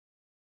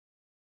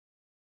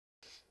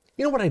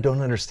You know what I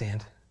don't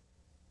understand?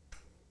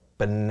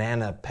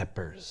 Banana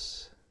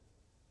peppers.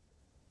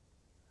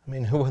 I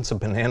mean, who wants a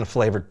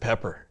banana-flavored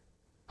pepper?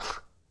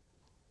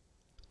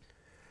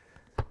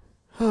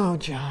 Oh,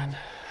 John.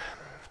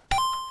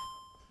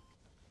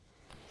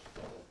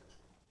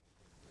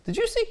 Did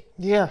you see?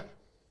 Yeah.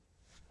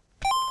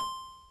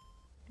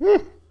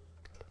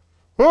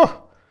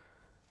 Oh!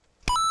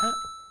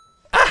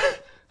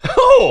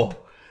 Oh!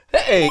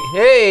 Hey!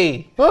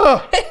 Hey!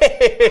 Oh!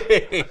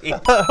 Hey!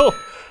 Oh!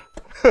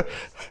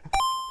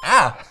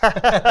 Ow!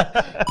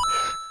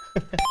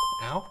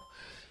 Ow!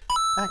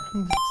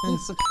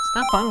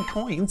 Stop on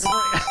coins.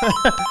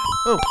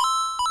 Oh!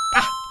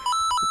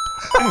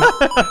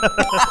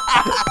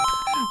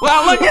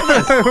 Wow, look at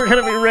this! We're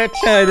gonna be rich.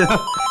 I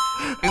know.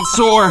 It's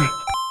sore.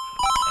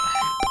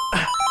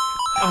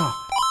 Oh.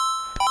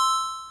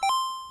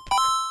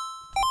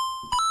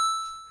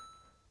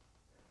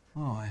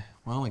 Oh,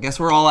 well, I guess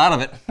we're all out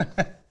of it.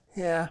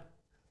 Yeah.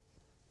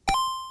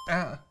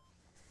 Ah.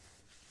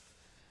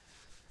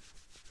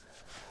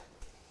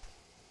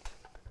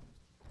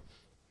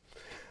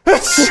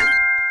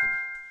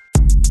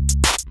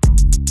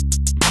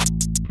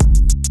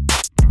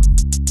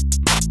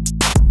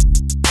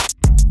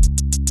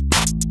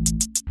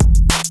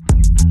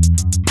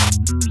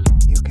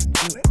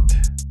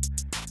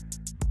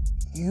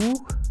 You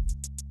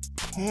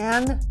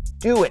can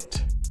do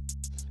it.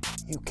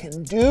 You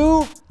can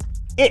do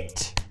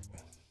it.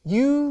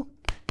 You.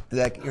 Did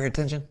that get your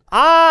attention?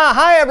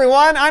 Hi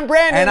everyone, I'm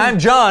Brandon. And I'm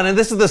John, and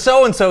this is the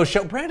So-and-So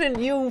Show. Brandon,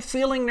 you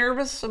feeling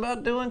nervous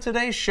about doing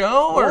today's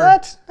show? Or?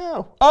 What?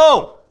 No.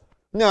 Oh!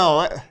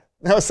 No,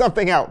 that was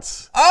something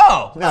else.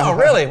 Oh! No. Oh,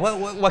 really?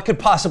 What could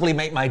possibly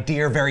make my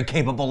dear, very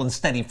capable and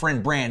steady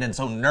friend Brandon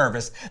so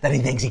nervous that he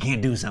thinks he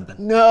can't do something?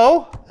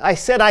 No, I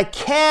said I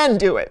can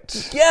do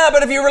it. Yeah,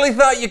 but if you really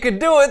thought you could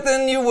do it,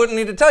 then you wouldn't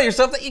need to tell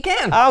yourself that you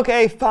can.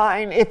 Okay,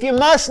 fine. If you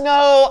must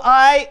know,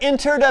 I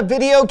entered a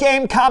video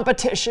game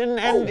competition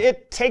and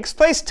it takes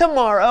place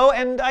tomorrow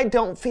and I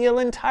don't feel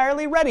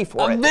entirely ready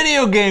for A it.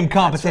 video game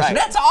competition. That's right.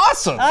 That's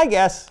awesome. I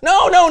guess.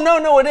 No,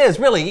 it is,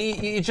 really.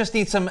 You just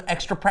need some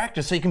extra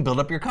practice so you can build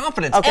up your confidence.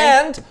 Okay.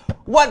 And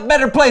what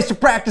better place to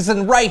practice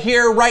than right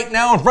here, right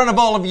now, in front of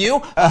all of you?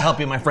 I'll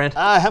help you, my friend.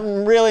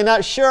 I'm really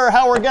not sure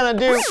how we're gonna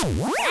do.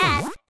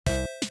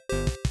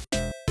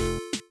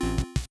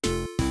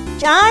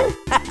 John?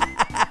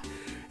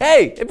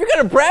 Hey, if you're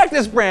gonna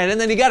practice, Brandon,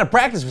 then you gotta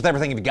practice with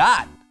everything you've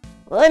got.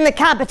 Well, in the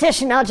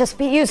competition, I'll just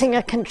be using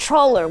a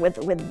controller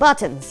with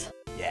buttons.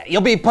 Yeah, you'll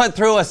be put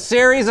through a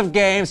series of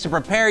games to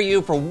prepare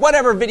you for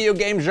whatever video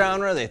game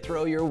genre they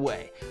throw your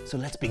way. So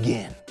let's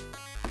begin.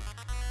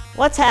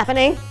 What's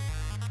happening?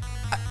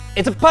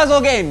 It's a puzzle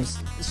game.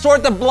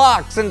 Sort the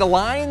blocks into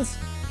lines.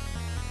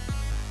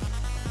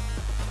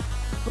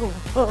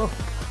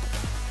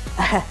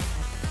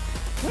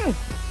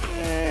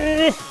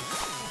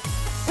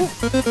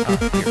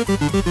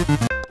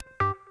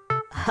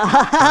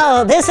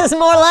 Oh, this is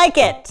more like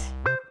it.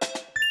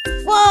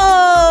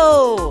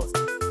 Whoa!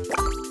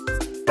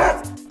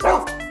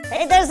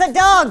 Hey, there's a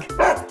dog.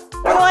 What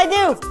do I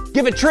do?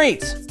 Give it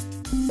treats.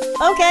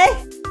 Okay.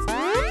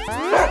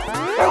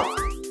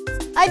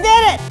 I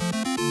did it!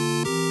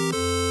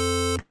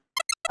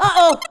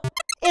 Uh-oh,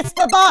 it's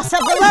the boss of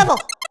the level.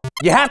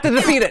 You have to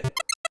defeat it.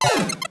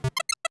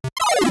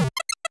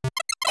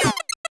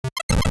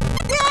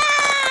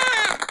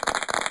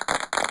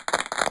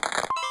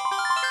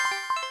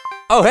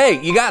 Oh, hey,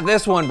 you got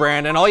this one,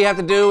 Brandon. All you have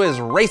to do is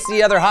race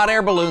the other hot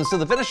air balloons to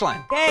the finish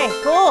line. Okay,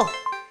 cool.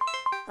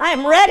 I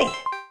am ready.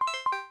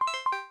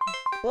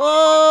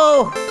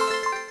 Whoa!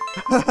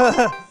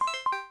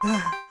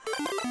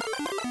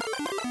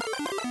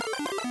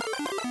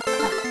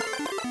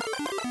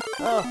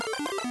 Oh,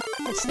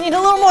 I just need a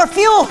little more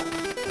fuel.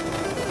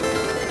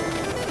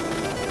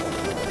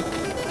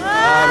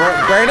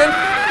 Brandon?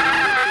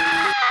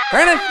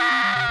 Brandon?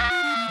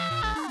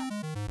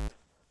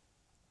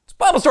 It's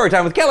Bible story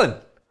time with Kellen.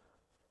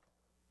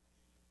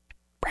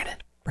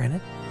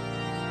 Brandon?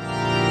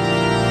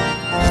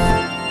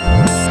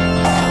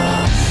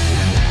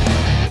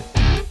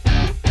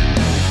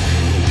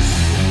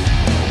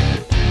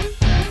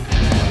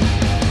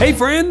 Hey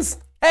friends!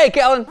 Hey,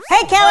 Kellen.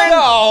 Hey, Kellen!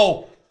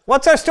 No!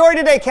 What's our story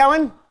today,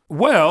 Kellen?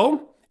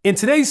 Well, in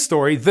today's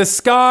story, the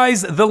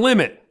sky's the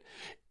limit.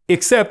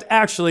 Except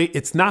actually,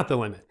 it's not the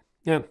limit.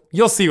 Yeah,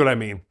 you'll see what I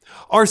mean.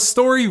 Our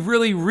story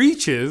really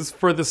reaches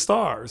for the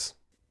stars.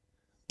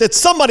 Did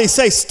somebody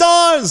say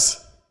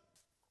stars?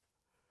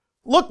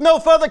 Look no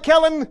further,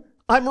 Kellen.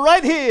 I'm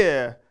right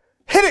here.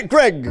 Hit it,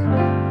 Greg.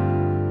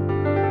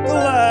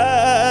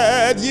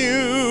 Glad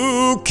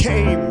you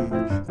came.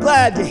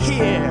 Glad you're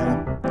here.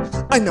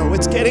 I know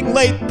it's getting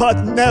late,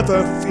 but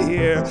never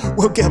fear.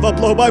 We'll give a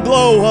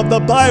blow-by-blow of the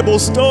Bible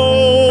story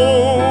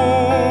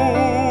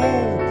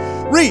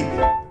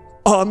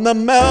on the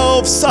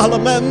Melv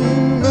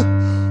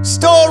Solomon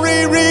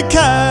Story Recap.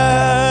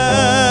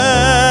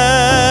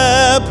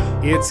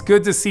 It's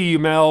good to see you,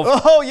 Mel.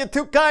 Oh, you're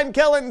too kind,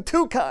 Kellen,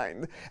 too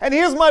kind. And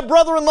here's my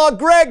brother-in-law,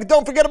 Greg.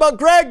 Don't forget about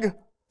Greg.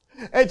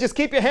 Hey, just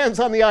keep your hands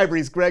on the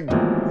ivories, Greg.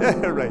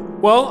 Right.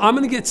 Well, I'm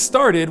going to get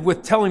started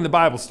with telling the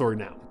Bible story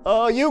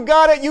now. You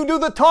got it. You do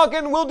the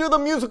talking, we'll do the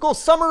musical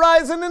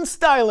summarizing and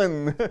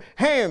styling.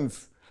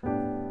 Hands.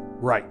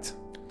 Right.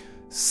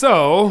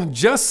 So,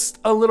 just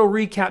a little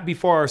recap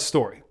before our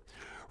story.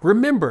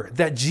 Remember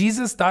that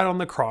Jesus died on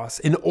the cross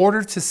in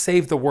order to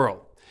save the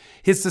world.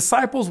 His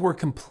disciples were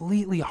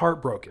completely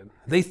heartbroken.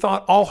 They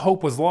thought all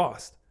hope was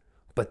lost.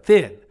 But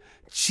then,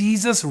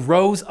 Jesus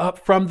rose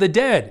up from the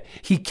dead.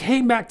 He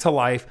came back to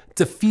life,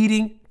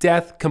 defeating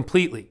death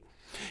completely.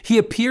 He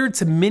appeared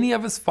to many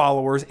of his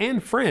followers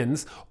and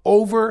friends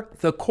over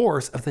the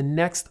course of the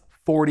next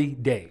 40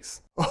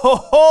 days.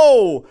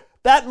 Oh,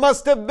 that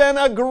must have been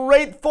a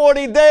great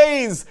 40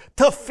 days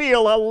to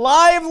feel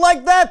alive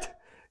like that.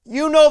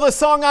 You know the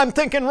song I'm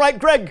thinking, right,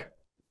 Greg?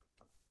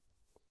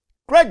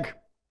 Greg!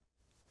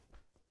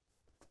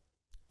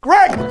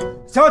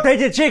 Saute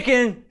the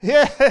chicken.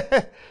 Yeah,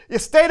 you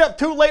stayed up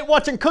too late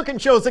watching cooking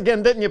shows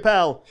again, didn't you,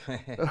 pal?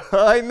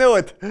 I knew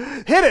it.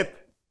 Hit it.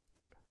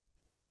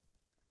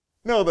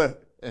 No,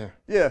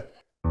 yeah.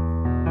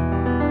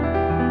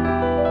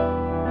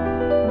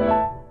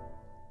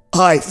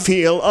 I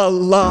feel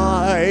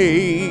alive.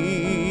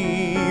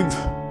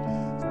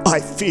 I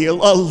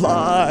feel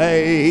alive.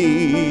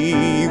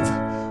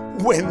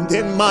 Wind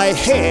in my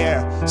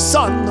hair,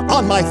 sun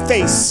on my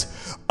face.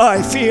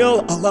 I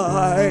feel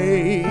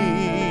alive.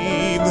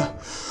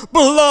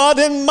 Blood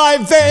in my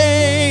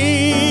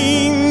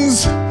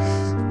veins,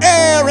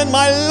 air in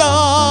my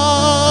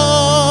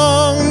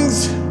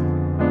lungs.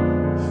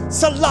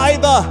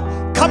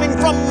 Saliva coming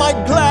from my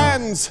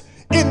glands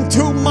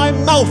into my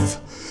mouth,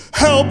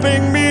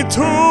 helping me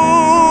to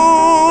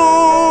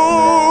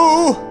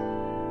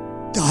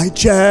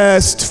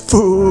digest food.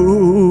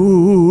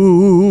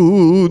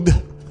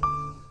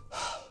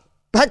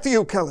 Back to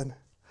you, Kellen.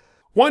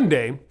 One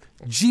day,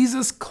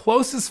 Jesus'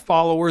 closest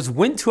followers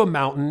went to a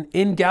mountain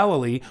in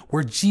Galilee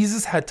where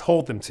Jesus had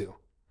told them to.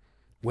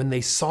 When they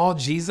saw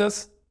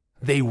Jesus,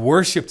 they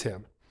worshiped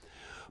him.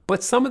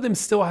 But some of them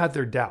still had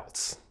their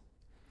doubts.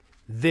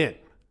 Then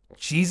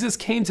Jesus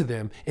came to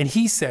them and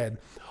he said,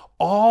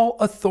 "All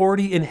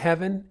authority in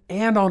heaven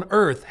and on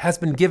earth has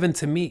been given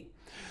to me.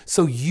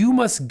 So you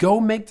must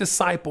go make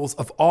disciples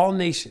of all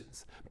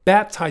nations,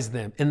 baptize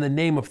them in the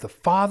name of the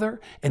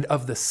Father and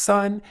of the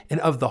Son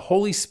and of the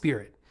Holy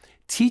Spirit.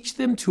 Teach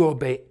them to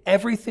obey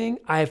everything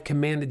I have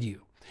commanded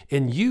you,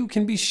 and you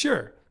can be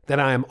sure that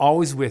I am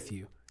always with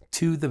you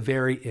to the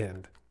very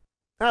end."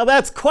 Now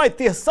that's quite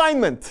the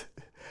assignment.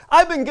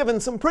 I've been given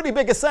some pretty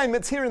big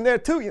assignments here and there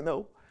too, you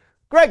know.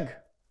 Greg!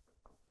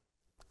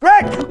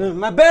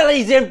 My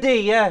belly's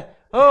empty.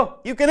 Oh,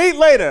 You can eat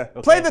later.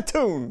 Okay. Play the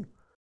tune.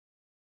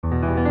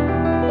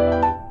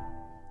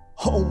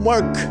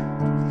 Homework.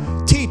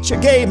 Teacher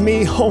gave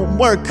me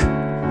homework.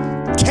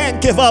 Can't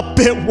give up,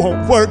 it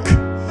won't work.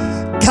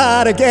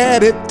 Gotta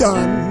get it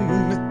done.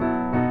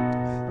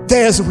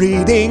 There's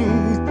reading,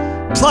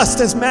 plus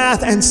there's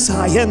math and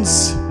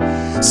science.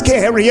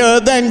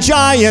 Scarier than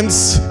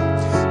giants.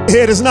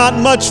 It is not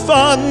much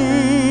fun.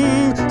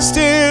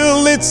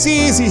 Still, it's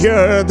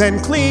easier than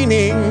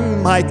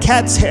cleaning my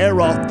cat's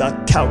hair off the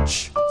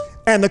couch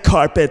and the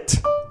carpet.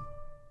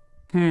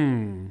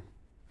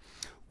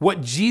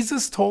 What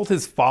Jesus told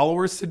his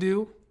followers to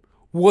do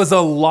was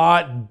a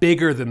lot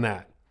bigger than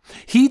that.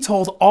 He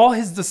told all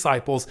his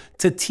disciples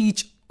to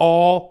teach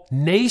all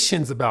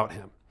nations about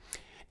him.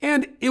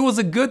 And it was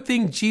a good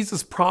thing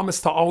Jesus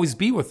promised to always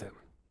be with him.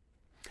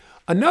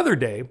 Another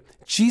day,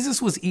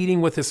 Jesus was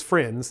eating with his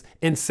friends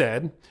and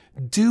said,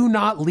 "Do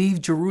not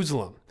leave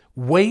Jerusalem.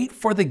 Wait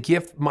for the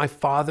gift my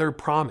Father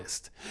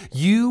promised.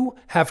 You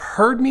have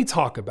heard me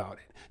talk about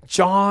it.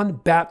 John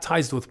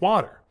baptized with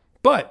water,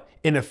 but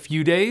in a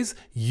few days,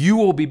 you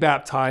will be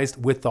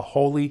baptized with the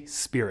Holy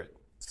Spirit."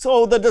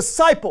 So the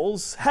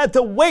disciples had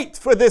to wait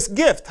for this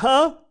gift,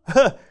 huh?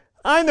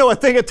 I know a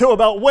thing or two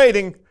about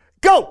waiting.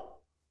 Go!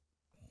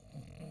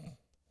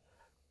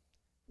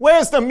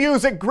 Where's the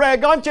music,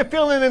 Greg? Aren't you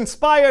feeling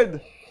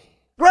inspired?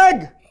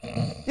 Greg!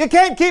 You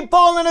can't keep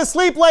falling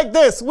asleep like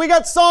this. We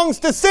got songs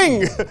to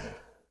sing.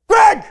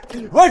 Greg!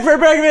 what's for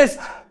breakfast?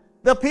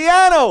 The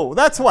piano,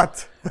 that's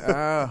what.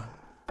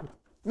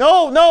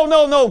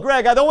 No,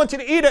 Greg. I don't want you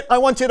to eat it. I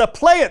want you to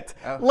play it.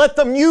 Let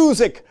the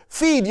music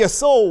feed your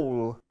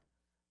soul.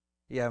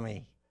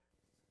 Yummy.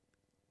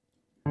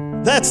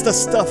 That's the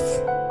stuff.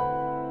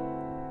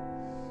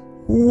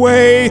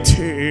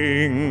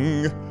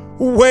 Waiting.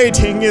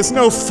 Waiting is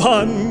no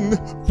fun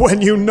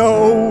when you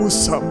know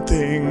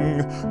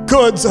something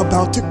good's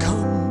about to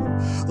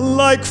come.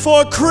 Like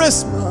for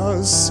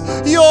Christmas,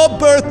 your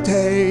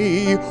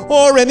birthday,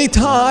 or any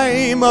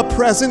time a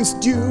present's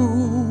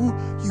due.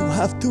 You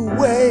have to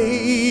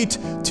wait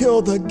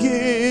till the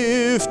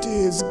gift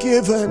is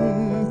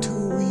given to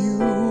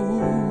you.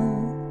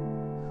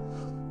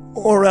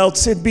 Or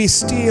else it'd be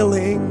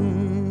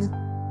stealing.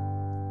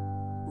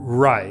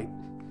 Right.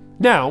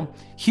 Now,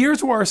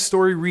 here's where our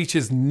story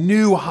reaches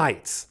new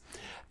heights.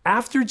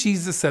 After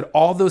Jesus said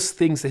all those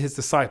things to his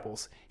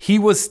disciples, he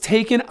was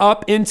taken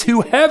up into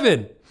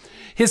heaven.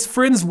 His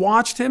friends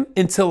watched him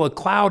until a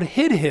cloud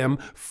hid him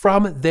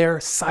from their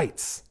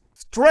sights.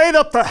 Straight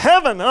up to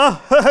heaven, huh?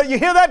 You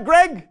hear that,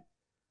 Greg?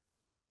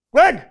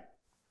 Greg,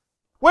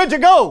 where'd you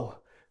go?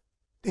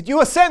 Did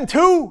you ascend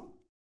too?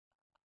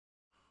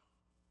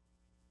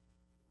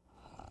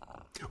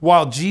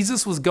 While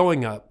Jesus was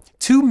going up,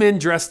 two men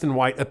dressed in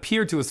white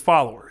appeared to his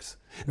followers.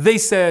 They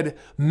said,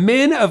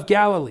 "Men of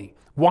Galilee,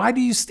 why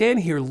do you stand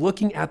here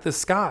looking at the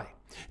sky?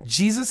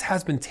 Jesus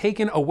has been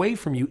taken away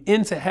from you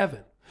into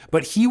heaven,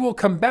 but he will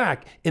come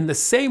back in the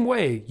same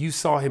way you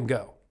saw him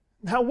go."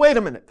 Now, wait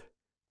a minute.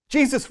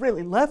 Jesus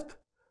really left?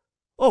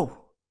 Oh,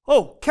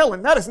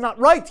 Kellen, that is not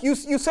right. You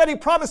said he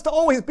promised to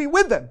always be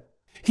with them.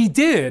 He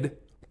did,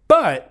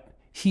 but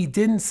he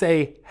didn't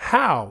say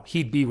how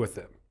he'd be with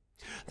them.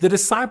 The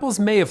disciples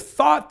may have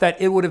thought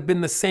that it would have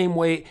been the same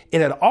way it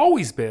had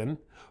always been,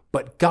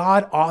 but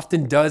God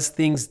often does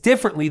things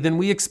differently than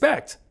we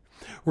expect.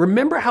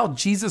 Remember how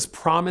Jesus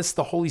promised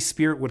the Holy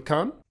Spirit would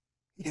come?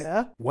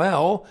 Yeah?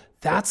 Well,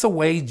 that's a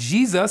way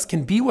Jesus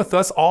can be with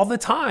us all the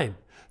time,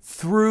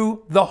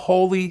 through the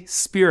Holy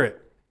Spirit.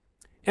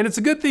 And it's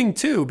a good thing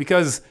too,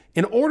 because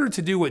in order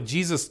to do what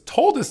Jesus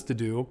told us to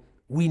do,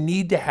 we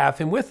need to have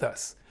him with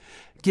us,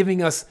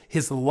 giving us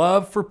his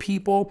love for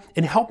people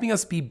and helping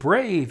us be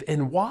brave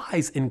and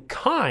wise and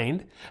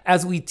kind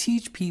as we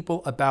teach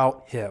people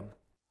about him.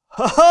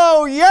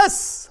 Oh,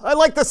 yes! I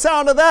like the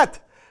sound of that.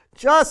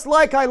 Just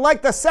like I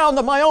like the sound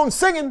of my own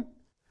singing.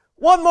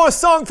 One more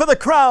song for the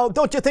crowd,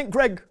 don't you think,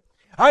 Greg?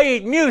 I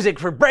eat music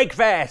for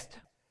breakfast.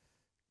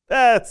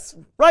 That's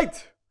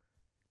right.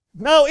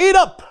 Now eat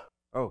up.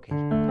 Okay.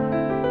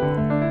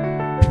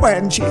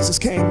 When Jesus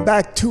came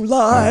back to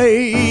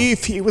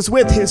life, he was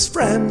with his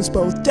friends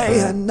both day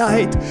and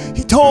night.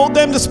 He told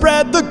them to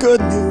spread the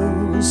good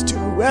news to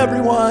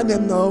everyone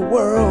in the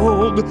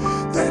world.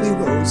 Then he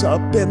rose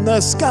up in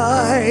the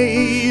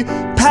sky,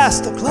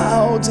 past the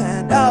clouds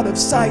and out of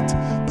sight.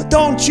 But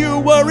don't you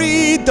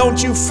worry,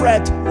 don't you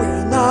fret,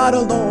 we're not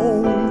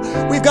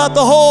alone. We've got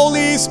the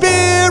Holy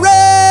Spirit.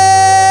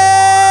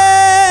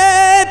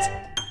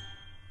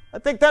 I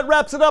think that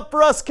wraps it up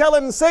for us,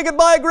 Kellen. Say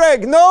goodbye,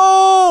 Greg.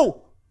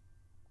 No!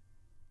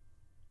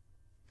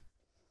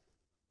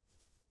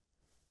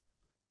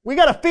 We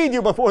gotta feed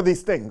you before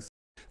these things.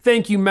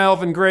 Thank you,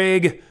 Melvin,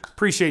 Greg.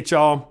 Appreciate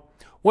y'all.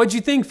 What'd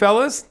you think,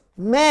 fellas?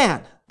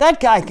 Man, that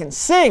guy can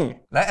sing.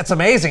 That's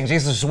amazing.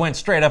 Jesus just went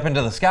straight up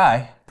into the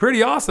sky.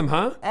 Pretty awesome,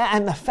 huh?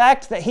 And the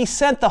fact that he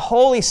sent the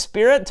Holy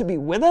Spirit to be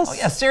with us? Oh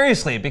yeah,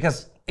 seriously,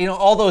 because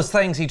all those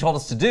things he told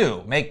us to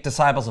do, make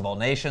disciples of all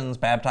nations,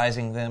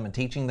 baptizing them and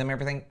teaching them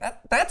everything,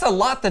 that's a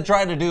lot to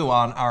try to do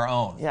on our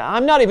own. Yeah,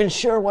 I'm not even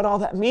sure what all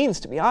that means,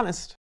 to be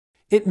honest.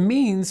 It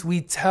means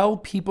we tell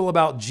people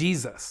about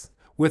Jesus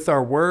with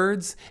our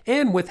words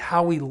and with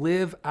how we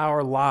live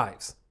our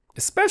lives,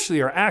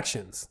 especially our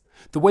actions.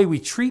 The way we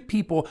treat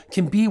people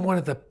can be one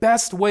of the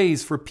best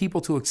ways for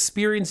people to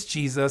experience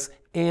Jesus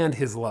and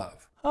his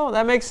love. Oh,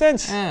 that makes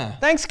sense. Yeah.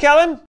 Thanks,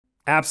 Kellen.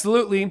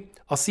 Absolutely.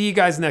 I'll see you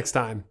guys next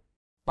time.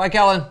 Bye,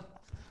 Kellen.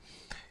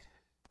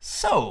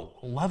 So,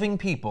 loving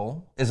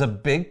people is a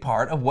big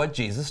part of what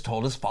Jesus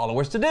told his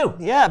followers to do.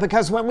 Yeah,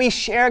 because when we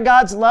share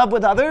God's love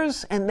with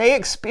others and they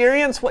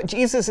experience what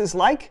Jesus is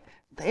like,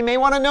 they may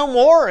want to know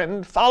more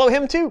and follow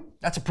him too.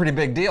 That's a pretty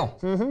big deal.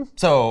 Mm-hmm.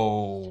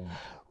 So...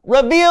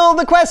 reveal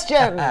the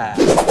question.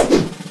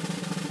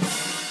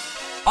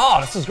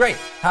 Oh, this is great.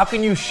 How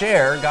can you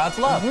share God's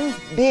love?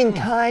 Being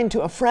kind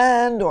to a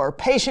friend or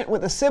patient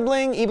with a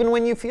sibling, even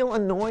when you feel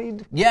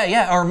annoyed.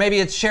 Yeah. Or maybe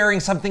it's sharing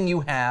something you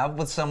have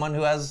with someone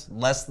who has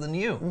less than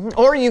you.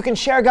 Or you can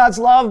share God's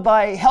love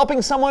by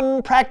helping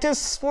someone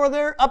practice for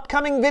their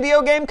upcoming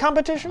video game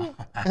competition.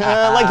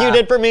 Like you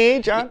did for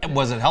me, John.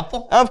 Was it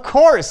helpful? Of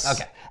course.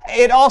 Okay.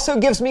 It also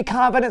gives me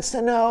confidence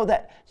to know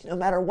that no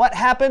matter what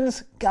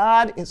happens,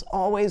 God is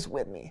always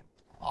with me.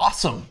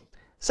 Awesome.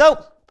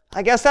 So,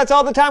 I guess that's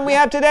all the time we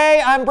have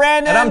today. I'm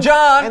Brandon. And I'm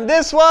John. And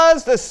this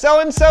was the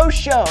So-and-So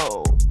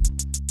Show.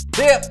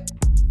 See ya.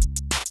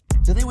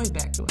 Did they wave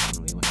back to us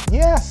when we went?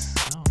 Yes.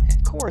 Oh, okay.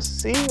 Of course.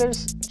 See,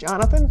 there's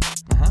Jonathan.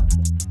 Uh-huh.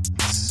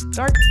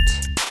 Start.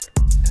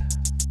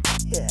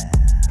 Yeah.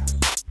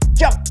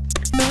 Jump.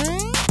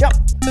 Jump.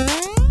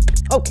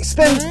 Okay,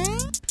 spin.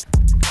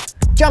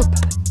 Jump.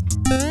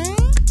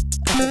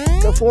 Okay,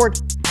 go forward.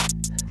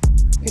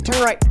 Okay,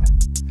 turn right.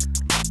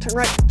 Turn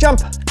right.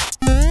 Jump.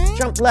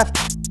 Jump left.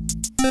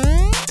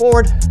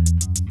 Forward.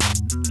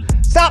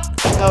 Stop.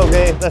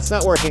 Okay, that's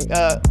not working.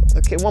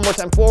 Okay, one more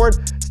time. Forward.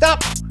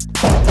 Stop.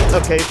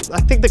 Okay,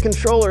 I think the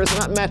controller is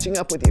not matching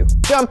up with you.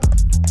 Jump.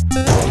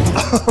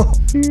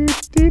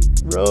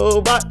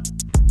 Robot.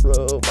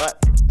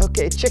 Robot.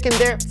 Okay, chicken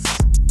dance.